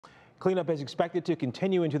Cleanup is expected to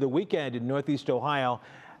continue into the weekend in Northeast Ohio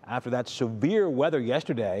after that severe weather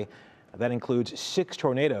yesterday. That includes 6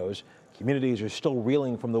 tornadoes. Communities are still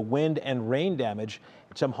reeling from the wind and rain damage.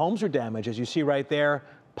 Some homes are damaged, as you see right there.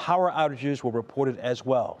 Power outages were reported as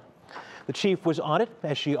well. The chief was on it,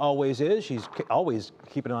 as she always is. She's always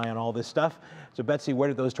keeping an eye on all this stuff. So Betsy, where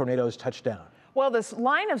did those tornadoes touch down? Well, this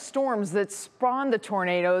line of storms that spawned the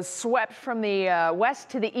tornadoes swept from the west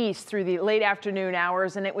to the east through the late afternoon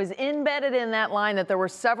hours, and it was embedded in that line that there were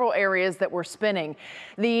several areas that were spinning.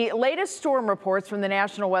 The latest storm reports from the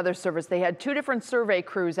National Weather Service, they had 2 different survey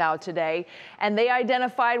crews out today, and they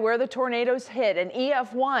identified where the tornadoes hit: an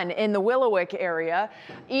EF1 in the Willowick area,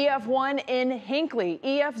 EF1 in Hinckley,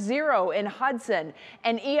 EF0 in Hudson,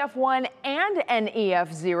 an EF1 and an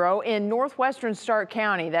EF0 in northwestern Stark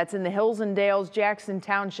County. That's in the Hills and Dales, Jackson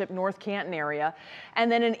Township, North Canton area,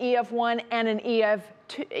 and then an EF1 and an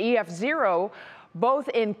EF0, both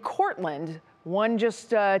in Cortland, one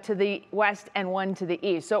just to the west and one to the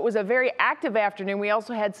east. So it was a very active afternoon. We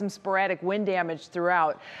also had some sporadic wind damage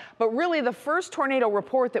throughout. But really, the first tornado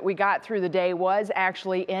report that we got through the day was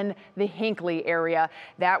actually in the Hinckley area.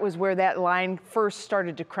 That was where that line first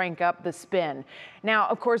started to crank up the spin. Now,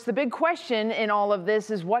 of course, the big question in all of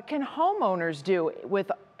this is, what can homeowners do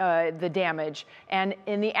with the damage and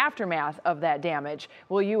in the aftermath of that damage?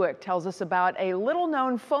 Will Ewick tells us about a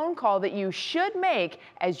little-known phone call that you should make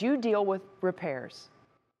as you deal with repairs.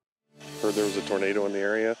 Heard there was a tornado in the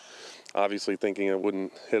area, obviously thinking it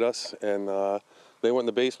wouldn't hit us, and they went in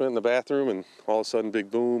the basement, in the bathroom, and all of a sudden, big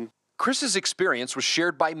boom. Chris's experience was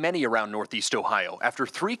shared by many around Northeast Ohio after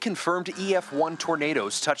 3 confirmed EF1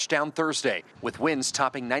 tornadoes touched down Thursday, with winds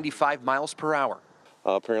topping 95 miles per hour.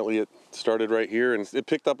 Apparently it started right here, and it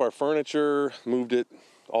picked up our furniture, moved it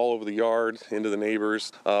all over the yard, into the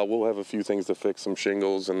neighbors. We'll have a few things to fix, some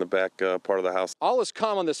shingles in the back part of the house. All is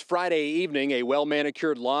calm on this Friday evening, a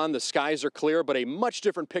well-manicured lawn. The skies are clear, but a much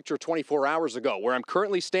different picture 24 hours ago. Where I'm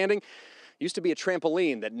currently standing used to be a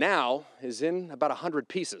trampoline that now is in about 100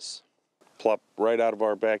 pieces. Plopped right out of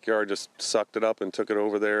our backyard, just sucked it up and took it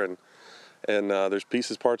over there, and there's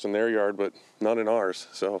parts in their yard, but none in ours,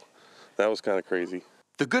 so that was kind of crazy.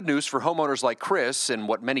 The good news for homeowners like Chris, and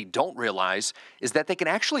what many don't realize, is that they can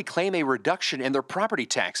actually claim a reduction in their property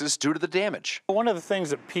taxes due to the damage. One of the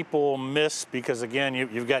things that people miss, because again,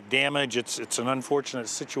 you've got damage, it's an unfortunate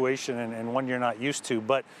situation and one you're not used to,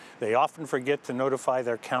 but they often forget to notify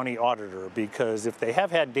their county auditor, because if they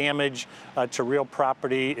have had damage to real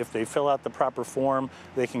property, if they fill out the proper form,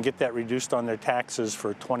 they can get that reduced on their taxes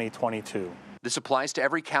for 2022. This applies to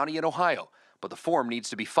every county in Ohio, but the form needs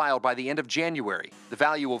to be filed by the end of January. The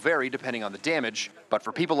value will vary depending on the damage, but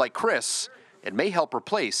for people like Chris, it may help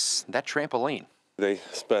replace that trampoline. They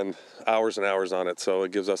spend hours and hours on it, so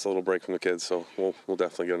it gives us a little break from the kids, so we'll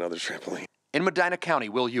definitely get another trampoline. In Medina County,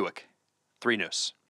 Will Ewick, 3 News.